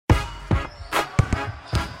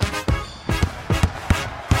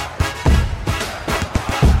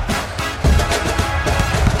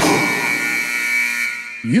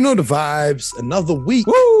You know the vibes. Another week.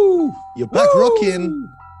 Woo! You're back rocking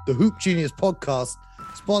the Hoop Genius podcast,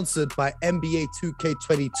 sponsored by NBA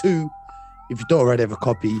 2K22. If you don't already have a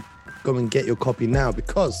copy, go and get your copy now,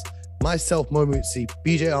 because myself, Mo Mutsi,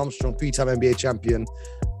 BJ Armstrong, three-time NBA champion,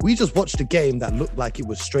 we just watched a game that looked like it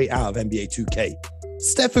was straight out of NBA 2K.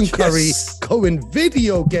 Stephen Curry going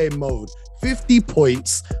video game mode, 50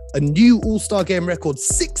 points, a new All-Star game record,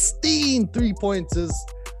 16 three-pointers,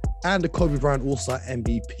 and a Kobe Bryant All-Star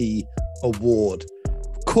MVP award.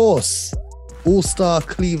 Of course, All-Star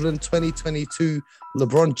Cleveland 2022,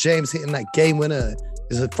 LeBron James hitting that game winner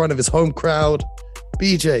is in front of his home crowd.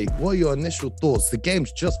 BJ, what are your initial thoughts? The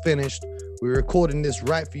game's just finished. We're recording this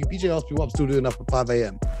right for you. BJ asked me what I'm still doing up at 5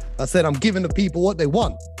 a.m. I said I'm giving the people what they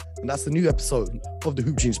want. And that's the new episode of the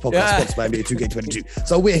Hoop Genius podcast, sponsored by NBA 2K22.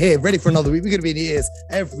 So we're here, ready for another week. We're going to be in the ears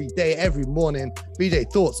every day, every morning.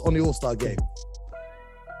 BJ, thoughts on the All-Star game?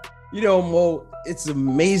 You know, Mo, it's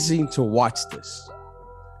amazing to watch this.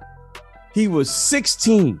 He was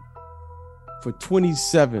 16 for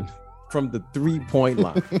 27 from the three-point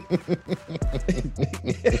line.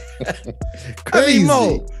 Crazy. I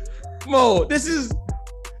mean, Mo, this is,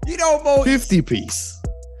 you know, Mo. 50 piece.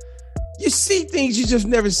 You see things you just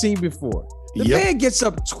never seen before. The man gets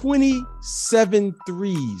up 27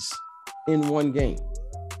 threes in one game.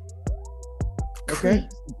 Okay?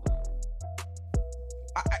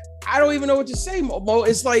 I don't even know what to say, Mo.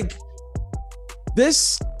 It's like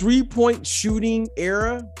this three-point shooting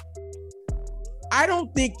era, I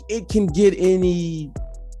don't think it can get any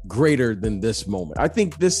greater than this moment. I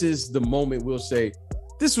think this is the moment we'll say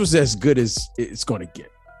this was as good as it's going to get.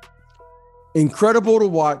 Incredible to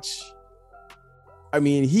watch. I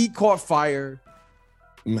mean, he caught fire.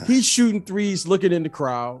 Man. He's shooting threes, looking in the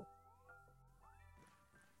crowd.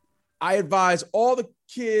 I advise all the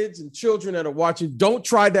kids and children that are watching, don't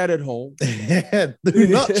try that at home. Do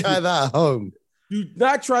not try that at home. Do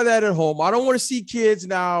not try that at home. I don't want to see kids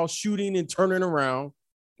now shooting and turning around.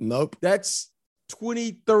 Nope. That's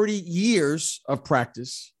 20, 30 years of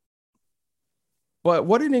practice. But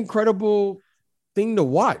what an incredible thing to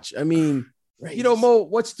watch. I mean, you know, Mo,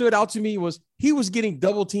 what stood out to me was he was getting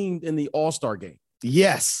double teamed in the All-Star game.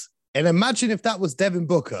 Yes. And imagine if that was Devin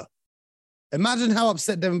Booker. Imagine how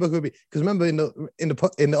upset Devin Booker would be. Because remember in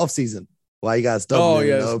the off season, why you guys don't in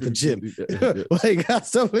the open gym? Why you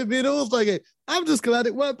guys don't with me in the All-Star game? I'm just glad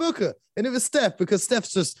it weren't Booker. And it was Steph, because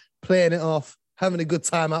Steph's just playing it off, having a good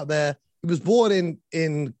time out there. He was born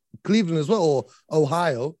in Cleveland as well, or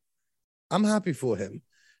Ohio. I'm happy for him.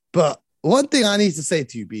 But one thing I need to say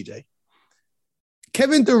to you, BJ,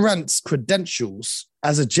 Kevin Durant's credentials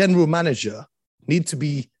as a general manager need to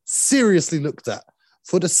be seriously looked at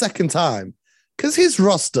for the second time, because his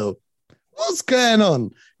roster, what's going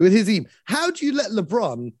on with his team? How do you let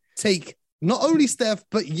LeBron take not only Steph,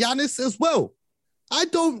 but Giannis as well? I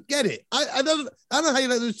don't get it. I don't know how you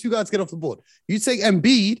let those two guys get off the board. You take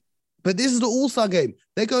Embiid, but this is the All-Star game.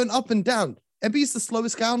 They're going up and down. Embiid's the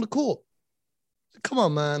slowest guy on the court. Come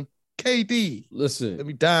on, man. KD. Listen. Let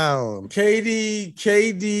me down.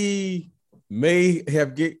 KD may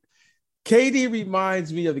have KD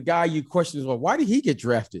reminds me of the guy you questioned, well, why did he get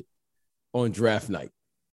drafted on draft night?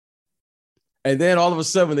 And then all of a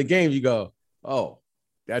sudden in the game, you go, oh,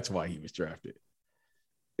 that's why he was drafted.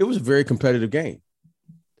 It was a very competitive game.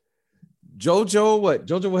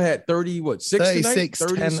 JoJo had 36 36,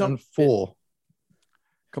 tonight? 10, and 4.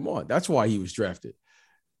 Come on, that's why he was drafted.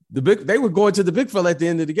 They were going to the big fella at the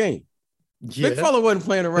end of the game. Yeah. Big fella wasn't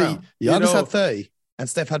playing around. Giannis had 30 and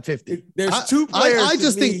Steph had 50. There's two players. I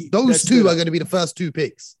just think those two are going to be the first two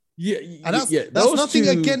picks. Yeah, and that's nothing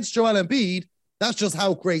against Joel Embiid. That's just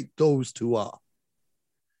how great those two are.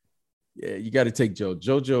 Yeah, you got to take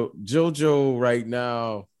JoJo right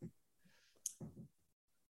now.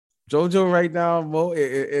 JoJo right now, Mo,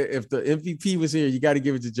 if the MVP was here, you got to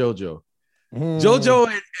give it to JoJo.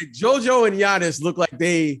 JoJo and Giannis look like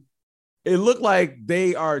they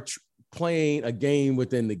are playing a game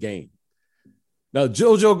within the game. Now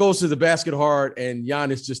JoJo goes to the basket hard, and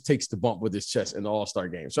Giannis just takes the bump with his chest in the All-Star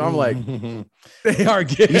game. So I'm like, they are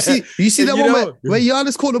getting. You see that one where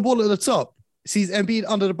Giannis caught the ball at the top, sees Embiid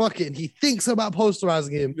under the bucket, and he thinks about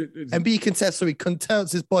posterizing him. Embiid contests, so he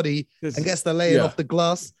contorts his body and gets the laying off the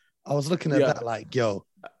glass. I was looking at that like, yo.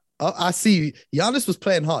 I see Giannis was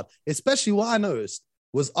playing hard, especially what I noticed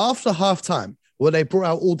was after halftime, where they brought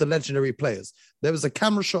out all the legendary players, there was a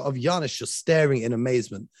camera shot of Giannis just staring in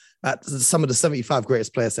amazement at some of the 75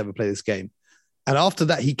 greatest players to ever play this game. And after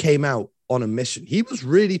that, he came out on a mission. He was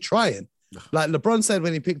really trying. Like LeBron said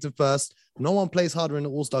when he picked it first, no one plays harder in the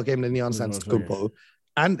All-Star game than Giannis Antetokounmpo.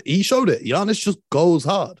 And he showed it. Giannis just goes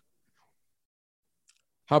hard.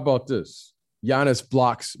 How about this? Giannis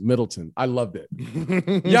blocks Middleton. I loved it.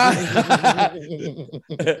 Yeah.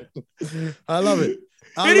 I love it.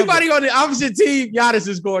 Anybody on the opposite team, Giannis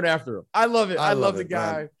is going after him. I love it. I love the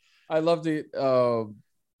guy. Man. I loved it.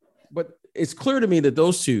 But it's clear to me that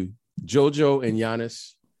those two, JoJo and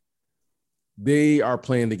Giannis, they are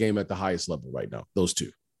playing the game at the highest level right now. Those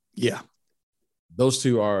two. Yeah. Those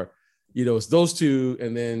two are, it's those two,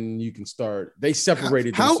 and then you can start. They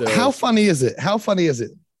separated themselves. How funny is it? How funny is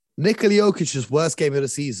it? Nikola Jokic's worst game of the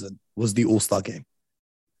season was the All-Star game.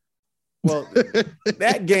 Well,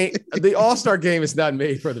 that game, the All-Star game is not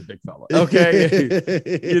made for the big fella.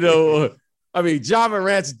 Okay. I mean, Ja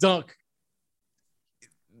Morant's dunk.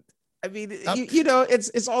 I mean,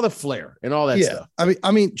 it's all the flair and all that stuff.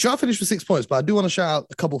 I mean, Ja finished with 6 points, but I do want to shout out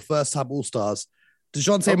a couple first-time All-Stars.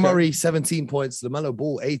 DeJounte Murray, 17 points. LaMelo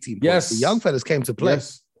Ball, 18 points. Yes. The young fellas came to play.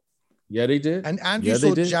 Yes. Yeah, they did. And you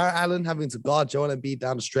saw Jarrett Allen having to guard Joel Embiid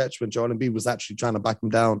down the stretch when Joel Embiid was actually trying to back him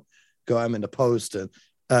down, go at him in the post. And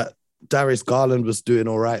Darius Garland was doing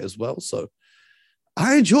all right as well. So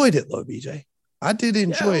I enjoyed it, though, BJ. I did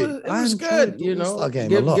enjoy it. It was good. Give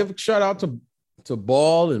a shout out to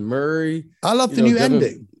Ball and Murray. I love the new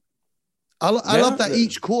ending. I love that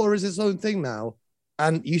each quarter is its own thing now.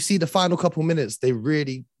 And you see the final couple minutes, they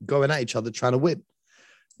really going at each other trying to win.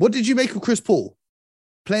 What did you make of Chris Paul?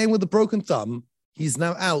 Playing with a broken thumb. He's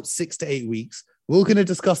now out 6 to 8 weeks. We're going to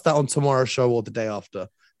discuss that on tomorrow's show or the day after,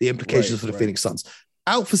 the implications for the Phoenix Suns.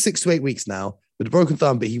 Out for 6 to 8 weeks now with a broken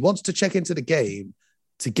thumb, but he wants to check into the game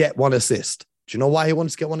to get 1 assist. Do you know why he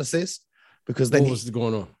wants to get 1 assist? Because then what's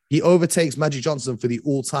going on? He overtakes Magic Johnson for the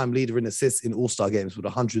all-time leader in assists in All-Star games with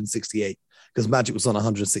 168 because Magic was on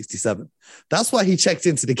 167. That's why he checked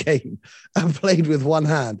into the game and played with one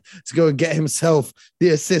hand to go and get himself the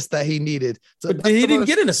assist that he needed. So but he didn't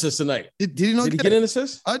get an assist tonight. Did he not get an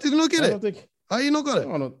assist? I did not get it. Oh, you not got it?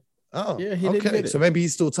 Oh, yeah, he didn't get it. So maybe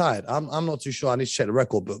he's still tired. I'm not too sure. I need to check the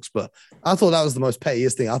record books, but I thought that was the most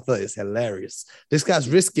pettiest thing. I thought it's hilarious. This guy's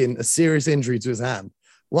risking a serious injury to his hand.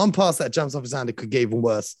 One pass that jumps off his hand, it could get even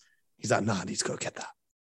worse. He's like, nah, I need to go get that.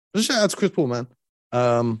 Just shout out to Chris Paul, man.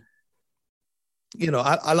 I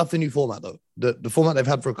love the new format, though. The format they've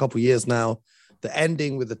had for a couple of years now, the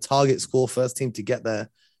ending with the target score, first team to get there.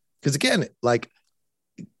 Because again, it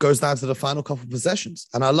goes down to the final couple of possessions.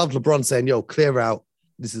 And I love LeBron saying, yo, clear out.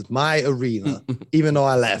 This is my arena, even though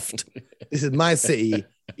I left. This is my city,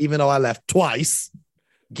 even though I left twice.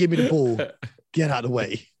 Give me the ball. Get out of the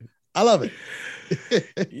way. I love it.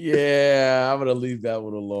 Yeah, I'm gonna leave that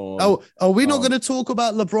one alone. Oh, are we not going to talk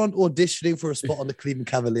about LeBron auditioning for a spot on the Cleveland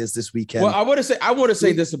Cavaliers this weekend? Well, I want to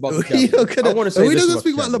say this about the Cavaliers. We're not going to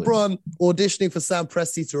speak about LeBron auditioning for Sam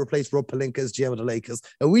Presti to replace Rob Pelinka as GM of the Lakers.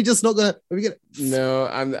 Are we just not going to? Are we going? No,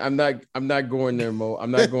 I'm not going there, Mo.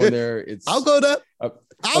 I'm not going there. I'll go there.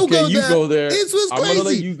 I'll go there. You go there. It was crazy. I'm gonna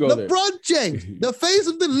let you go LeBron there. James, the face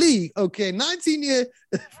of the league. Okay, 19-year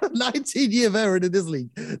veteran in this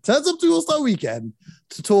league, turns up to All-Star Weekend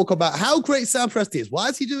to talk about how great Sam Presti is. Why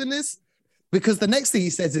is he doing this? Because the next thing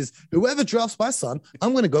he says is, whoever drafts my son,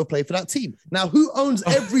 I'm going to go play for that team. Now, who owns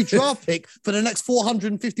every draft pick for the next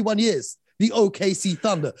 451 years? The OKC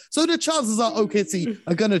Thunder. So the chances are OKC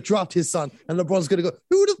are going to draft his son and LeBron's going to go.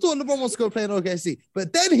 Who would have thought LeBron wants to go play in OKC?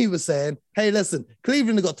 But then he was saying, hey, listen,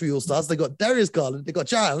 Cleveland have got 3 All-Stars. They got Darius Garland, they got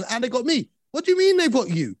Jalen, and they got me. What do you mean they've got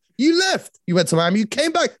you? You left. You went to Miami, you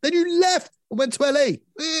came back, then you left and went to LA.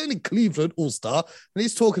 In Cleveland All-Star. And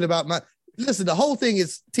he's talking about, man, listen, the whole thing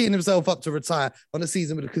is teeing himself up to retire on a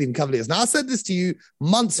season with the Cleveland Cavaliers. Now, I said this to you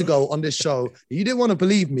months ago on this show. You didn't want to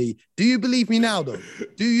believe me. Do you believe me now, though?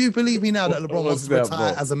 Do you believe me now that LeBron wants to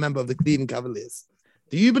retire as a member of the Cleveland Cavaliers?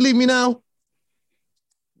 Do you believe me now?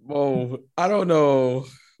 Well, I don't know.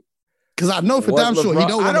 Because I know for damn sure he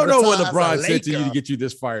don't want to retire. I don't know what LeBron said to you to get you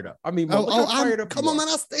this fired up. I mean, come on, man,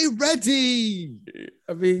 I stay ready.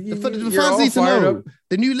 I mean, the fans need to know.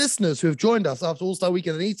 The new listeners who have joined us after All-Star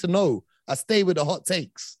Weekend, they need to know. I stay with the hot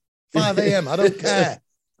takes. 5 a.m. I don't care.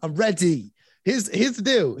 I'm ready. Here's the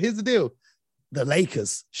deal. Here's the deal. The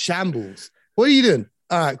Lakers, shambles. What are you doing?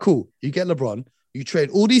 All right, cool. You get LeBron. You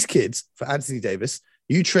trade all these kids for Anthony Davis.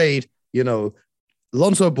 You trade,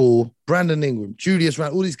 Lonzo Ball, Brandon Ingram, Julius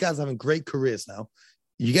Randle. All these guys having great careers now.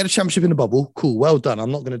 You get a championship in the bubble. Cool. Well done.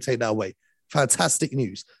 I'm not going to take that away. Fantastic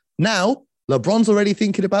news. Now, LeBron's already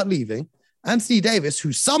thinking about leaving. Anthony Davis,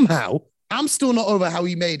 who somehow, I'm still not over how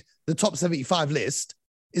he made the top 75 list,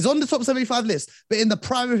 is on the top 75 list, but in the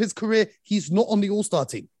prime of his career, he's not on the All-Star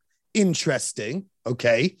team. Interesting.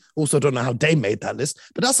 Okay. Also don't know how they made that list,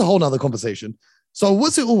 but that's a whole nother conversation. So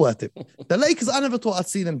was it all worth it? The Lakers, I never thought I'd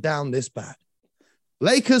see them down this bad.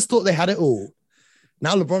 Lakers thought they had it all.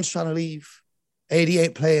 Now LeBron's trying to leave. AD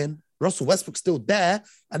ain't playing. Russell Westbrook's still there.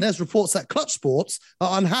 And there's reports that Clutch Sports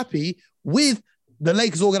are unhappy with the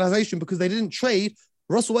Lakers organization because they didn't trade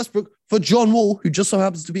Russell Westbrook for John Wall, who just so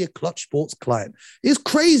happens to be a Clutch Sports client. It's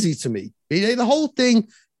crazy to me. The whole thing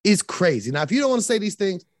is crazy. Now, if you don't want to say these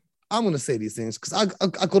things, I'm going to say these things because I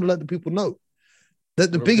got to let the people know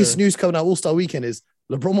that the biggest news coming out All-Star Weekend is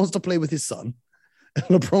LeBron wants to play with his son. And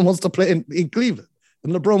LeBron wants to play in Cleveland.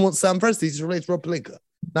 And LeBron wants Sam Presti to replace Rob Pelinka.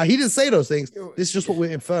 Now, he didn't say those things. This is just what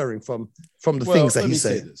we're inferring from the things that he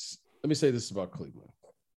said. Let me say this about Cleveland.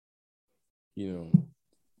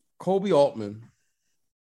 Kobe Altman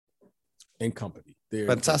and company. They're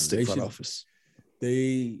fantastic front office.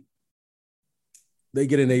 They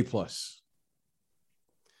get an A+.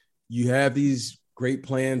 You have these great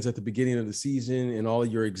plans at the beginning of the season and all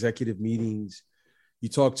of your executive meetings. You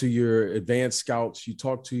talk to your advanced scouts. You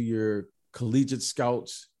talk to your collegiate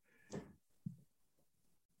scouts.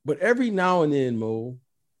 But every now and then, Mo,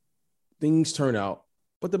 things turn out.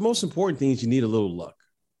 But the most important thing is you need a little luck.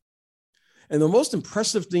 And the most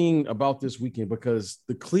impressive thing about this weekend, because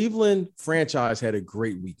the Cleveland franchise had a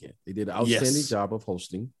great weekend. They did an outstanding job of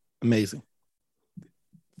hosting. Amazing.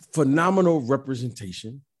 Phenomenal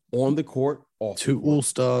representation on the court. Two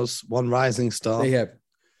All-Stars, one rising star. They have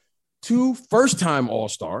 2 first-time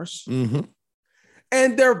All-Stars. Mm-hmm.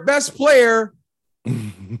 And their best player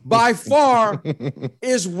by far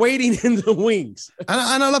is waiting in the wings. And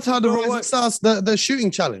I loved how the rising stars, the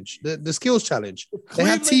shooting challenge, the skills challenge, they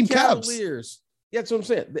had Team Cavaliers. Yeah, that's what I'm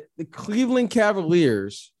saying. The Cleveland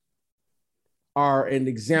Cavaliers are an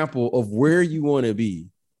example of where you want to be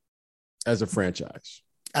as a franchise.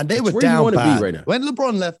 And they were down bad right now. When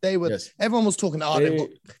LeBron left, everyone was talking,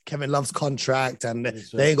 Kevin Love's contract and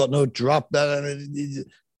they ain't got no drop.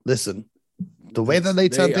 Listen, the way that they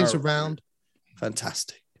turn things around,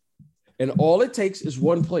 fantastic. And all it takes is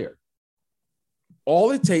one player.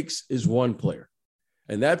 All it takes is one player.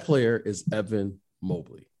 And that player is Evan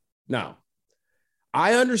Mobley. Now,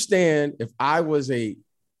 I understand if I was a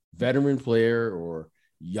veteran player or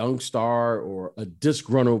young star or a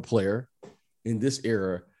disgruntled player in this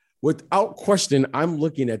era, without question, I'm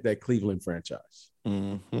looking at that Cleveland franchise.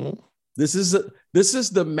 Mm-hmm. This is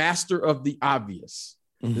the master of the obvious.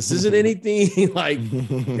 This isn't anything like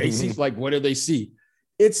they see, like, what do they see?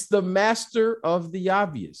 It's the master of the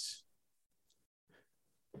obvious.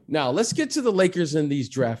 Now, let's get to the Lakers and these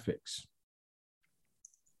draft picks.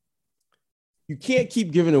 You can't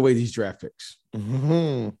keep giving away these draft picks.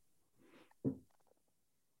 Mm-hmm.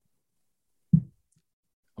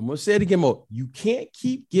 I'm going to say it again, Mo. You can't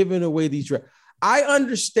keep giving away these draft. I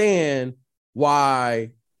understand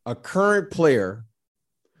why a current player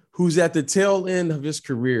who's at the tail end of his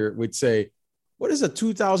career would say, what does a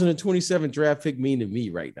 2027 draft pick mean to me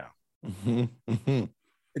right now? Mm-hmm. Mm-hmm.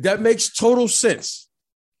 That makes total sense.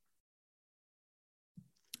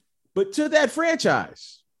 But to that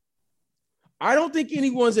franchise, I don't think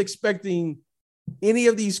anyone's expecting any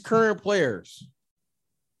of these current players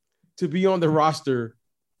to be on the roster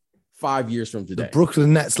 5 years from today. The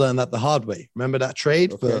Brooklyn Nets learned that the hard way. Remember that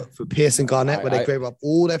trade for Pierce and Garnett where they gave up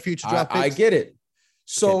all their future draft picks? I get it.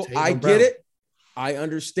 So I get it. I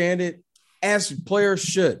understand it, as players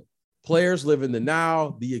should. Players live in the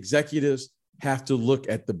now. The executives have to look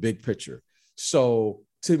at the big picture. So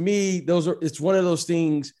to me, it's one of those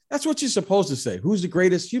things. That's what you're supposed to say. Who's the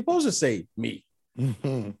greatest? You're supposed to say me.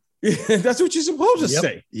 Mm-hmm. That's what you're supposed to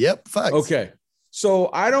say. Yep. Facts. Okay. So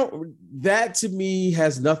that to me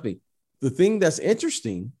has nothing. The thing that's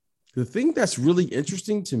really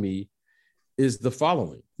interesting to me is the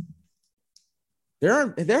following.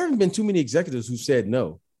 There haven't been too many executives who said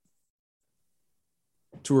no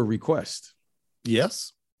to a request.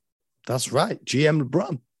 Yes, that's right. GM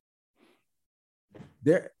LeBron.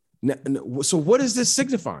 So what is this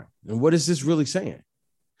signifying? And what is this really saying?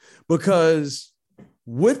 Because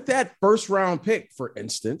with that first round pick, for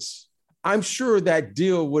instance, I'm sure that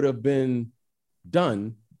deal would have been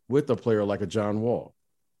done with a player like a John Wall.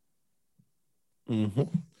 Mm-hmm.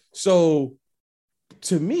 So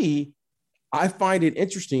to me, I find it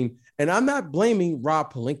interesting, and I'm not blaming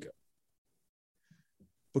Rob Pelinka,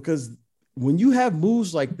 because when you have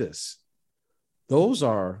moves like this, those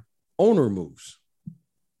are owner moves.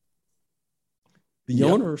 The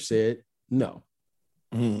owner said no.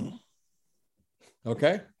 Mm.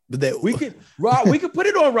 Okay. But we could put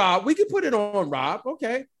it on Rob. We could put it on Rob.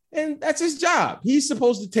 Okay. And that's his job. He's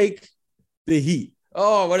supposed to take the heat.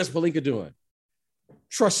 Oh, what is Pelinka doing?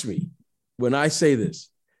 Trust me when I say this.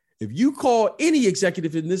 If you call any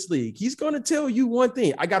executive in this league, he's going to tell you one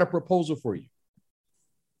thing. I got a proposal for you.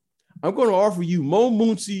 I'm going to offer you Mo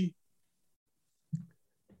Muncy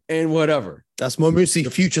and whatever. That's Momusi,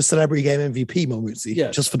 future celebrity game MVP Momusi.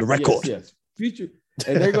 Yes. Just for the record. Yes. Future.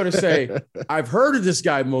 And they're going to say, I've heard of this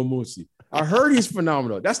guy, Momusi. I heard he's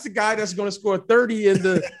phenomenal. That's the guy that's going to score 30 in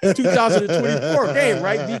the 2024 game,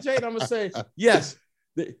 right, DJ? And I'm going to say, yes.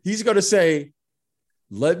 He's going to say,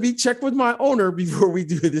 let me check with my owner before we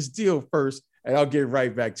do this deal first, and I'll get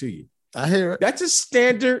right back to you. I hear it. That's a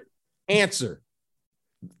standard answer.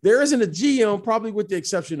 There isn't a GM, probably with the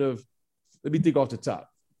exception of, let me think off the top.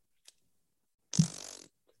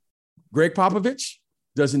 Greg Popovich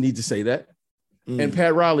doesn't need to say that. And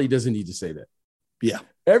Pat Riley doesn't need to say that. Yeah.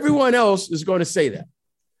 Everyone else is going to say that.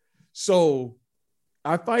 So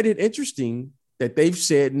I find it interesting that they've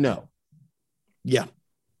said no. Yeah.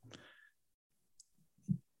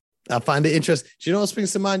 I find it interesting. Do you know what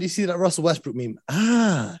springs to mind? You see that Russell Westbrook meme?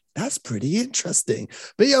 That's pretty interesting.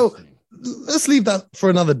 But let's leave that for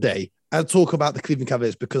another day and talk about the Cleveland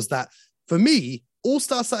Cavaliers, because that, for me,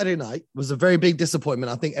 All-Star Saturday night was a very big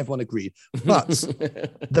disappointment. I think everyone agreed. But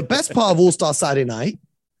the best part of All-Star Saturday night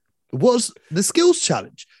was the skills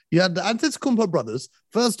challenge. You had the Antetokounmpo brothers.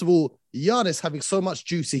 First of all, Giannis having so much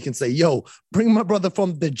juice, he can say, yo, bring my brother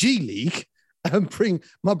from the G League and bring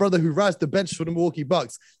my brother who rides the bench for the Milwaukee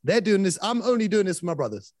Bucks. They're doing this. I'm only doing this for my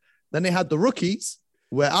brothers. Then they had the rookies,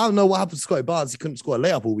 where I don't know what happened to Scottie Barnes. He couldn't score a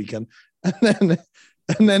layup all weekend. And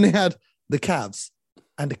then they had the Cavs.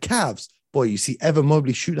 And the Cavs, boy, you see Evan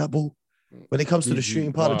Mobley shoot that ball. When it comes to the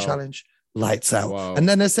shooting part of the challenge, lights out. Wow. And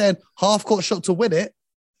then they're saying half-court shot to win it.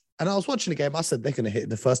 And I was watching the game. I said, they're going to hit it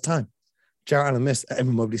the first time. Jarrett Allen missed.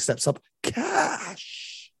 Evan Mobley steps up.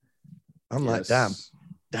 Cash. I'm like, damn.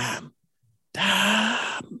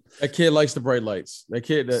 That kid likes the bright lights. That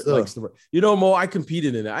kid likes the bright. Mo, I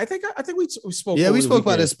competed in it. I think we spoke. Yeah, we spoke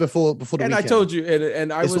about this before the and weekend. I told you,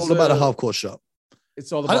 and it's all about a half-court shot.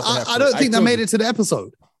 It's all about. I don't think that made it to the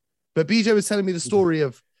episode, but BJ was telling me the story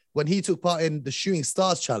of when he took part in the Shooting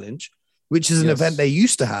Stars Challenge, which is an event they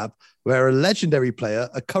used to have, where a legendary player,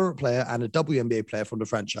 a current player, and a WNBA player from the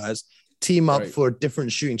franchise team up for a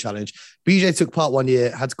different shooting challenge. BJ took part one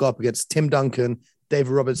year, had to go up against Tim Duncan,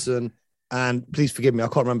 David Robinson, and please forgive me, I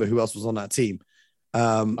can't remember who else was on that team.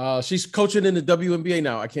 She's coaching in the WNBA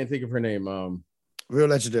now. I can't think of her name. Real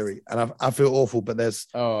legendary. And I feel awful, but there's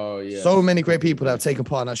so many great people that have taken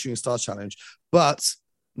part in that Shooting Stars Challenge. But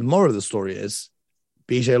the moral of the story is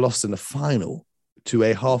BJ lost in the final to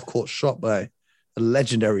a half-court shot by a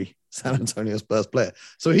legendary San Antonio Spurs player.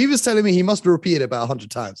 So he was telling me he must have repeated it about 100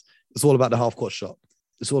 times. It's all about the half-court shot.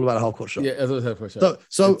 It's all about a half-court shot. Yeah, it's a half-court shot.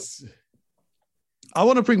 So I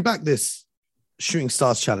want to bring back this Shooting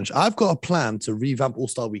Stars Challenge. I've got a plan to revamp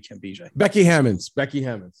All-Star Weekend, BJ. Becky Hammonds.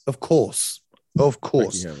 Of course.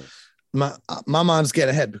 My mind's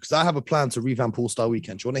getting ahead because I have a plan to revamp All-Star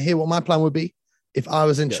Weekend. Do you want to hear what my plan would be if I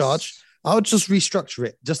was in charge? I would just restructure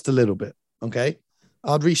it just a little bit, okay?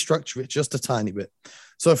 I'd restructure it just a tiny bit.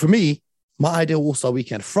 So for me, my ideal All-Star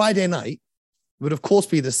Weekend, Friday night, would of course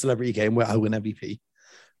be the celebrity game where I win MVP,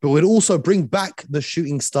 but we'd also bring back the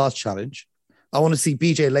Shooting Stars Challenge. I want to see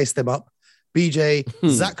BJ lace them up. BJ,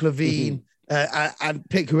 Zach LaVine, and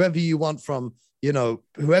pick whoever you want from the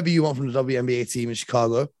WNBA team in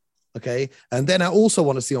Chicago. Okay. And then I also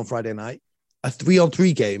want to see on Friday night a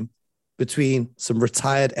 3-on-3 game between some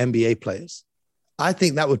retired NBA players. I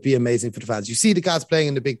think that would be amazing for the fans. You see the guys playing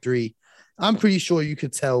in the big three. I'm pretty sure you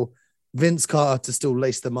could tell Vince Carter to still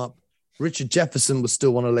lace them up. Richard Jefferson would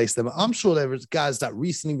still want to lace them up. I'm sure there was guys that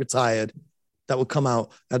recently retired that would come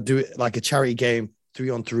out and do it like a charity game,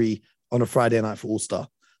 3-on-3 on a Friday night for All-Star.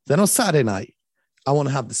 Then on Saturday night, I want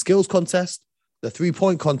to have the skills contest, the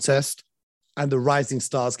 3-point contest, and the Rising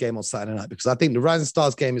Stars game on Saturday night, because I think the Rising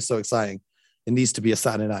Stars game is so exciting. It needs to be a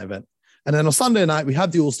Saturday night event. And then on Sunday night, we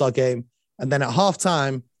have the All-Star game. And then at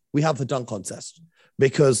halftime, we have the dunk contest,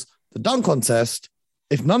 because the dunk contest,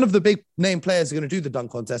 if none of the big name players are going to do the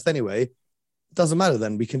dunk contest anyway, it doesn't matter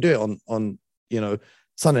then. We can do it on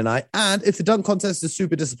Sunday night. And if the dunk contest is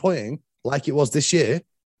super disappointing, like it was this year,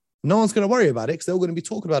 no one's going to worry about it because they're all going to be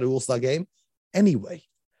talking about the All-Star game anyway.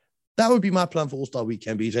 That would be my plan for All-Star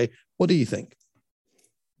Weekend, BJ. What do you think?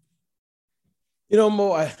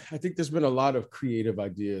 Mo, I think there's been a lot of creative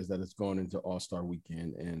ideas that has gone into All-Star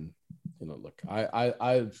Weekend. And, look,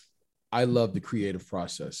 I love the creative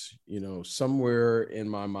process. Somewhere in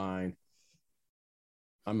my mind,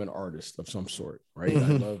 I'm an artist of some sort, right? I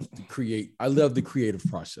love to create. I love the creative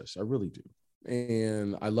process. I really do.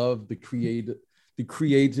 And I love the creativity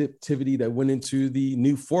that went into the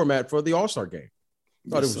new format for the All-Star game. I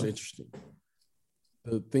thought it was interesting.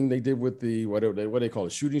 The thing they did with the what they call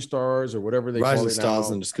it, Shooting Stars or whatever they call it now. Rising Stars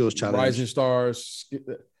and the Skills Challenge. Rising Stars.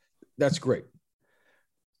 That's great.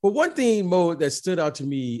 But one thing, Mo, that stood out to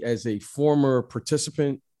me as a former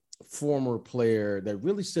participant, former player, that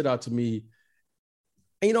really stood out to me,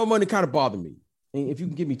 and you know, money kind of bothered me. And if you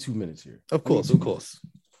can give me 2 minutes here. Of course.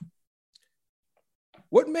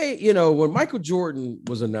 What made, you know, when Michael Jordan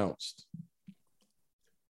was announced,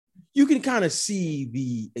 you can kind of see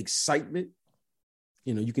the excitement.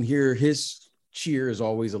 You know, you can hear his cheer is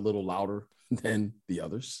always a little louder than the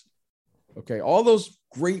others. Okay. All those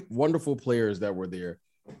great, wonderful players that were there,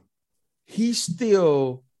 he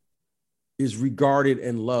still is regarded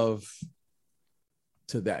and loved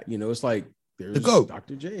to that. You know, it's like there's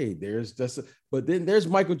Dr. J, there's just, but then there's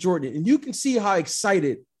Michael Jordan, and you can see how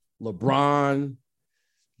excited LeBron,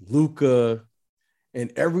 Luka,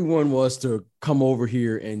 and everyone was to come over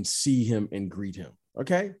here and see him and greet him.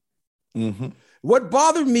 Okay. Mm-hmm. What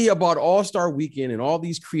bothered me about All-Star Weekend and all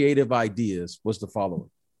these creative ideas was the following.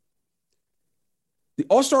 The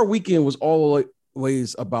All-Star Weekend was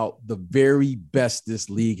always about the very best this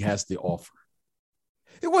league has to offer.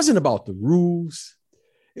 It wasn't about the rules.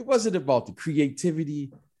 It wasn't about the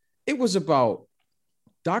creativity. It was about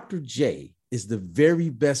Dr. J is the very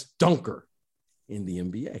best dunker in the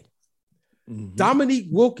NBA. Mm-hmm. Dominique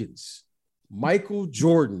Wilkins, Michael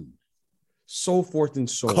Jordan, so forth and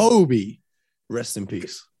so on. Kobe, rest in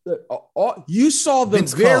peace. You saw the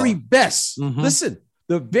Vince very Carr. Best. Mm-hmm. Listen,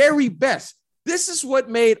 the very best. This is what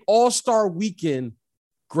made All-Star Weekend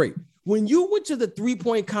great. When you went to the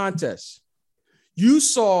three-point contest, you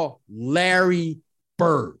saw Larry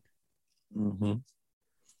Bird. Mm-hmm.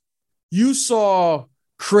 You saw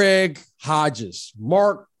Craig Hodges,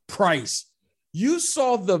 Mark Price. You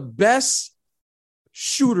saw the best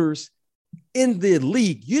shooters in the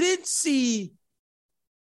league. You didn't see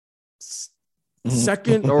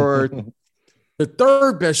second or the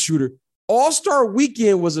third best shooter. All-Star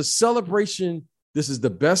Weekend was a celebration. This is the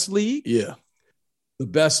best league. Yeah. The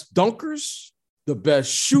best dunkers, the best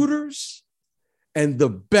shooters, and the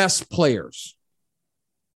best players.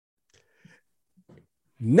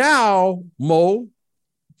 Now, Mo,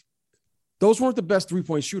 those weren't the best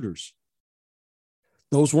three-point shooters.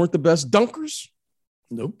 Those weren't the best dunkers.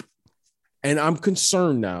 Nope. And I'm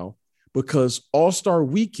concerned now because All-Star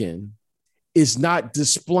Weekend is not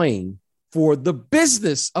displaying for the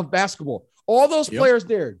business of basketball. All those players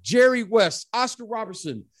there, Jerry West, Oscar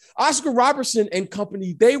Robertson and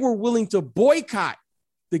company, they were willing to boycott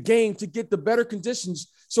the game to get the better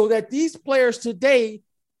conditions so that these players today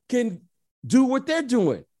can do what they're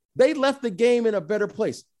doing. They left the game in a better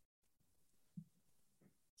place.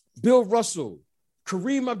 Bill Russell,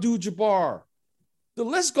 Kareem Abdul-Jabbar, the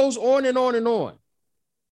list goes on and on and on.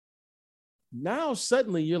 Now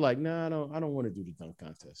suddenly you're like, I don't want to do the dunk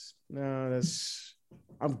contest.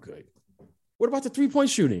 I'm good. What about the three-point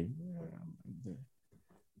shooting?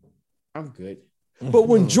 I'm good. But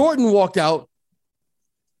when Jordan walked out,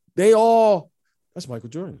 that's Michael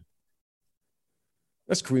Jordan.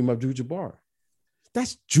 That's Kareem Abdul-Jabbar.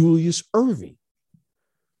 That's Julius Erving.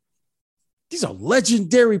 These are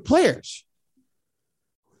legendary players.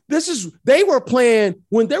 They were playing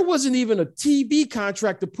when there wasn't even a TV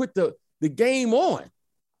contract to put the game on.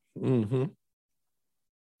 Mm-hmm.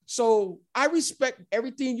 So I respect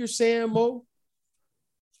everything you're saying, Mo.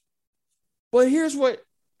 But here's what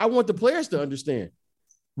I want the players to understand.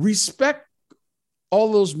 Respect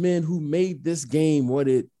all those men who made this game what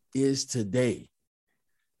it is today.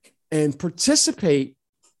 And participate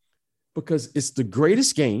because it's the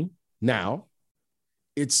greatest game now.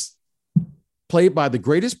 It's played by the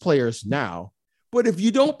greatest players now. But if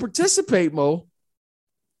you don't participate, Mo,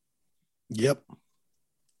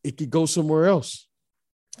 it could go somewhere else.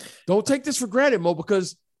 Don't take this for granted, Mo,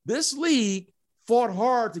 because this league fought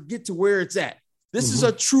hard to get to where it's at. This is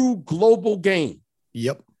a true global game.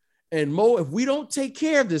 Yep. And Mo, if we don't take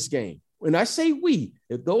care of this game, when I say we,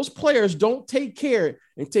 if those players don't take care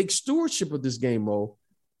and take stewardship of this game, Mo,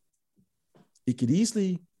 it could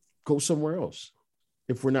easily go somewhere else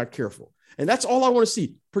if we're not careful. And that's all I want to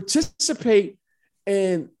see. Participate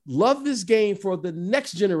and love this game for the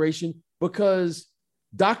next generation because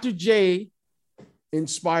Dr. J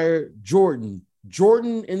inspired Jordan.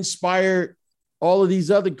 Jordan inspired all of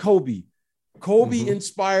these other Kobe. Kobe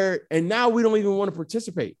inspired, and now we don't even want to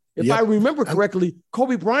participate. If I remember correctly,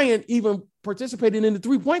 Kobe Bryant even participated in the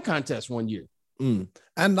three-point contest one year.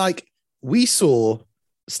 And like we saw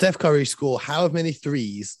Steph Curry score however many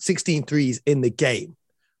threes, 16 threes in the game.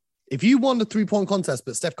 If you won the three-point contest,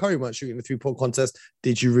 but Steph Curry weren't shooting the three-point contest,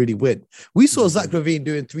 did you really win? We saw Zach LaVine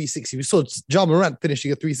doing 360. We saw Ja Morant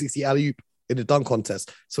finishing a 360 alley-oop in the dunk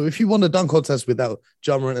contest. So if you won the dunk contest without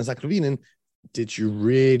Ja Morant and Zach LaVine, did you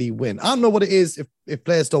really win? I don't know what it is if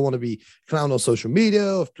players don't want to be clowned on social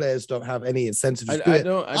media, or if players don't have any incentive to do it.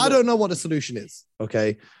 I don't know what the solution is,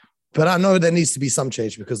 okay? But I know there needs to be some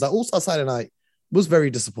change, because that All-Star Saturday night was very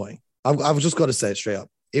disappointing. I've just got to say it straight up.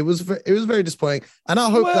 It was very disappointing, and I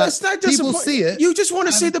hope that people see it. You just want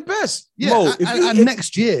to see the best. Yeah, Mo, and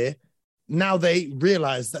next year, now they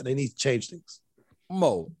realize that they need to change things.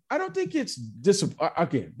 Mo, I don't think it's disappointing.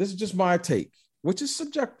 Again, this is just my take, which is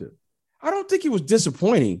subjective. I don't think it was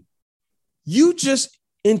disappointing. You just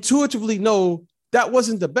intuitively know that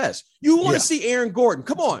wasn't the best. You want to see Aaron Gordon.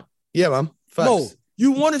 Come on. Yeah, man. Facts. Mo,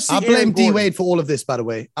 you want to see I blame D Wade for all of this, by the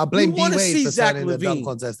way. I blame D Wade for Zach turning the dunk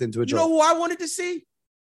contest into a joke. You know who I wanted to see?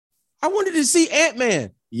 I wanted to see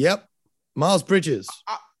Ant-Man. Yep. Miles Bridges.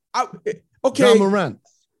 Okay. Ja Morant.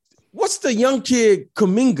 What's the young kid,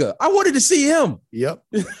 Kuminga? I wanted to see him. Yep.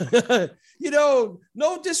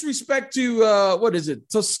 No disrespect to what is it?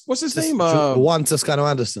 What's his name? Juan Toscano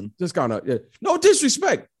Anderson. Toscano. Yeah. No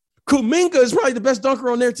disrespect. Kuminga is probably the best dunker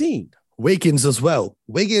on their team. Wiggins as well.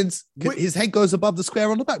 Wiggins, his head goes above the square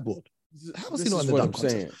on the backboard. How was he not in the dunk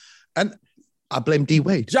contest? And I blame D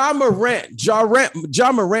Wade. Ja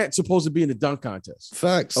Morant's supposed to be in the dunk contest.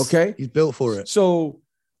 Facts. Okay, he's built for it. So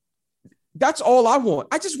that's all I want.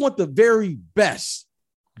 I just want the very best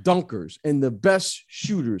dunkers and the best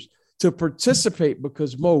shooters to participate,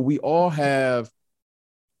 because Mo, we all have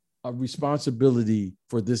a responsibility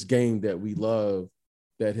for this game that we love.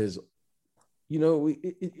 That has,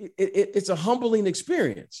 it's a humbling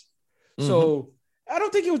experience. Mm-hmm. So I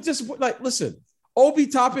don't think it was disappointing. Like, listen, Obi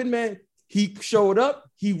Toppin, man, he showed up,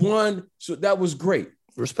 he won, so that was great.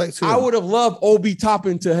 Respect to him. I would have loved Obi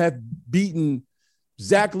Toppin to have beaten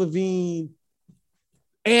Zach LaVine,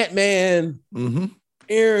 Ant-Man,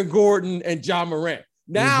 Aaron Gordon, and Ja Morant.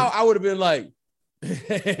 Now I would have been like,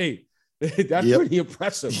 hey, that's pretty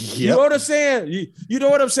impressive. Yep. You know what I'm saying? You know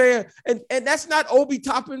what I'm saying? And that's not Obi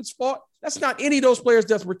Toppin's fault. That's not any of those players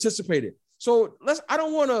that participated. So I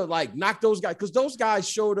don't want to knock those guys, because those guys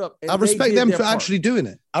showed up. And I respect them for actually doing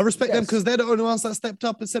it. I respect them because they're the only ones that stepped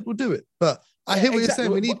up and said, we'll do it. But I hear what you're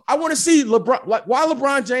saying. I want to see LeBron, why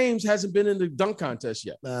LeBron James hasn't been in the dunk contest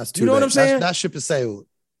yet. That's too late. What I'm saying? That ship has sailed.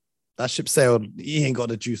 That ship sailed. He ain't got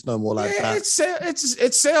the juice no more like that.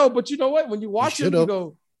 It's sailed, but you know what? When you watch it, you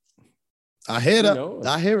go, I hear that.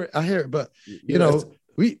 I hear it. But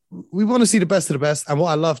we want to see the best of the best. And what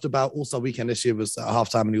I loved about All-Star Weekend this year was at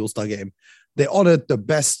halftime in the All-Star game, they honored the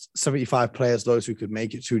best 75 players, those who could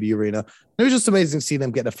make it to the arena. It was just amazing to see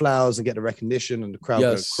them get the flowers and get the recognition, and the crowd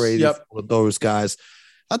go crazy for all of those guys.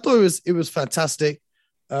 I thought it was fantastic.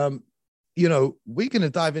 We're going to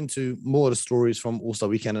dive into more of the stories from All-Star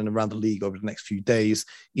Weekend and around the league over the next few days.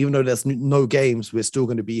 Even though there's no games, we're still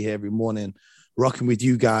going to be here every morning rocking with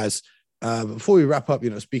you guys. Before we wrap up,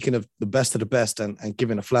 speaking of the best and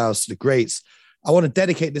giving the flowers to the greats, I want to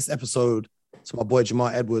dedicate this episode to my boy Jamal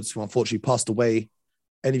Edwards, who unfortunately passed away.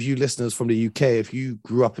 Any of you listeners from the UK, if you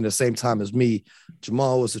grew up in the same time as me,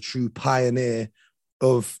 Jamal was a true pioneer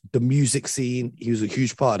of the music scene. He was a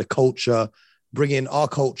huge part of the culture, bringing our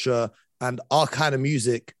culture and our kind of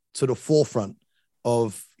music to the forefront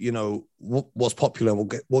of, what's popular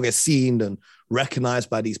and what gets seen and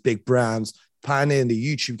recognized by these big brands. Pioneering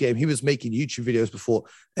the YouTube game. He was making YouTube videos before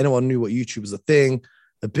anyone knew what YouTube was a thing.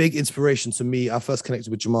 A big inspiration to me. I first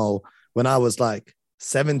connected with Jamal when I was like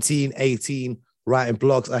 17, 18, writing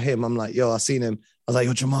blogs. I hit him. I'm like, I seen him. I was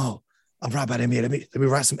like, Jamal, I'm right about NBA. Let me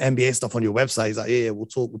write some NBA stuff on your website. He's like, yeah, we'll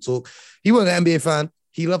talk. He wasn't an NBA fan.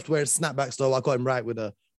 He loved wearing snapbacks though. I got him right with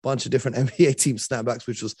a bunch of different NBA team snapbacks,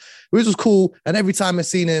 which was cool. And every time I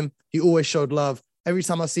seen him, he always showed love. Every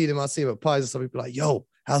time I see him at parties and stuff, people like, yo,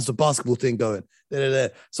 how's the basketball thing going?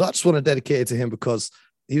 So I just want to dedicate it to him, because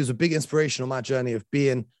he was a big inspiration on my journey of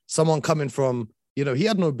being someone coming from, he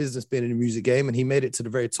had no business being in the music game, and he made it to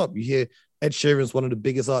the very top. You hear Ed Sheeran's one of the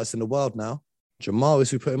biggest artists in the world now. Jamal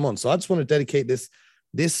is who put him on. So I just want to dedicate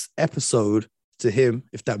this episode to him,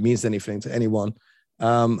 if that means anything to anyone.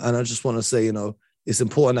 And I just want to say, it's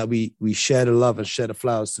important that we share the love and share the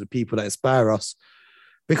flowers to the people that inspire us,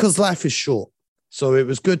 because life is short. So it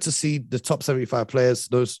was good to see the top 75 players,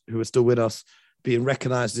 those who are still with us, being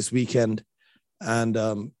recognized this weekend. And,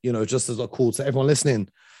 just as a call to everyone listening,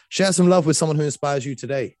 share some love with someone who inspires you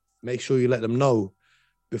today. Make sure you let them know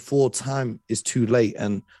before time is too late.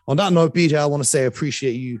 And on that note, BJ, I want to say I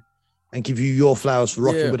appreciate you and give you your flowers for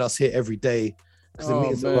rocking with us here every day, because it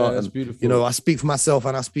means a lot. That's beautiful. I speak for myself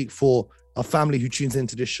and I speak for our family who tunes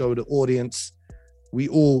into this show, the audience. We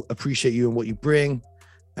all appreciate you and what you bring.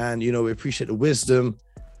 And, we appreciate the wisdom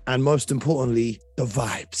and, most importantly, the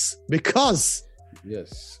vibes, because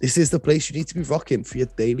Yes. This is the place you need to be rocking for your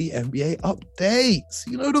daily NBA updates.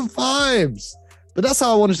 You know the vibes. But that's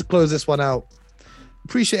how I wanted to close this one out.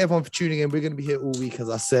 Appreciate everyone for tuning in. We're going to be here all week, as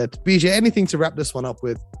I said. BJ, anything to wrap this one up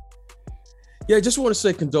with? Yeah, I just want to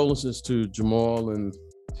say condolences to Jamal and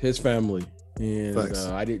his family. And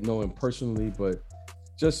I didn't know him personally, but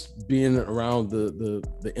just being around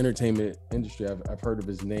the entertainment industry, I've heard of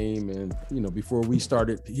his name. And, you know, before we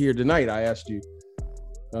started here tonight, I asked you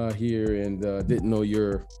here and didn't know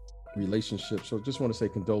your relationship. So just want to say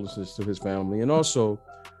condolences to his family. And also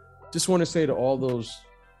just want to say to all those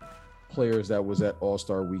players that was at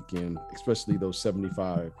All-Star Weekend, especially those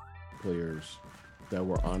 75 players that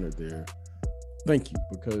were honored there, thank you,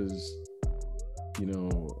 because, you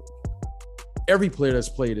know, every player that's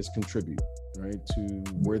played has contributed, right, to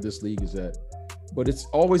where this league is at. But it's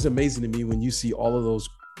always amazing to me when you see all of those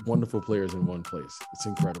wonderful players in one place. It's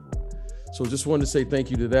incredible. So just wanted to say thank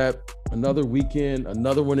you to that. Another weekend,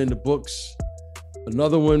 another one in the books.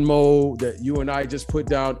 Another one, Mo, that you and I just put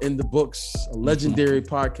down in the books, a legendary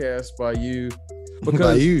podcast by you.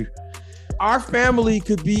 Because our family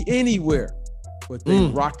could be anywhere, but they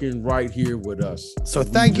rocking right here with us. So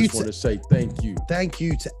thank you. I just want to say thank you. Thank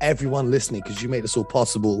you to everyone listening, because you made this all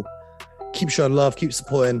possible. Keep showing love, keep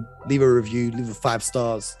supporting, leave a review, leave a 5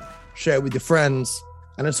 stars, share it with your friends.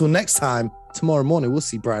 And until next time, tomorrow morning, we'll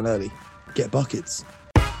see bright and early. Get buckets.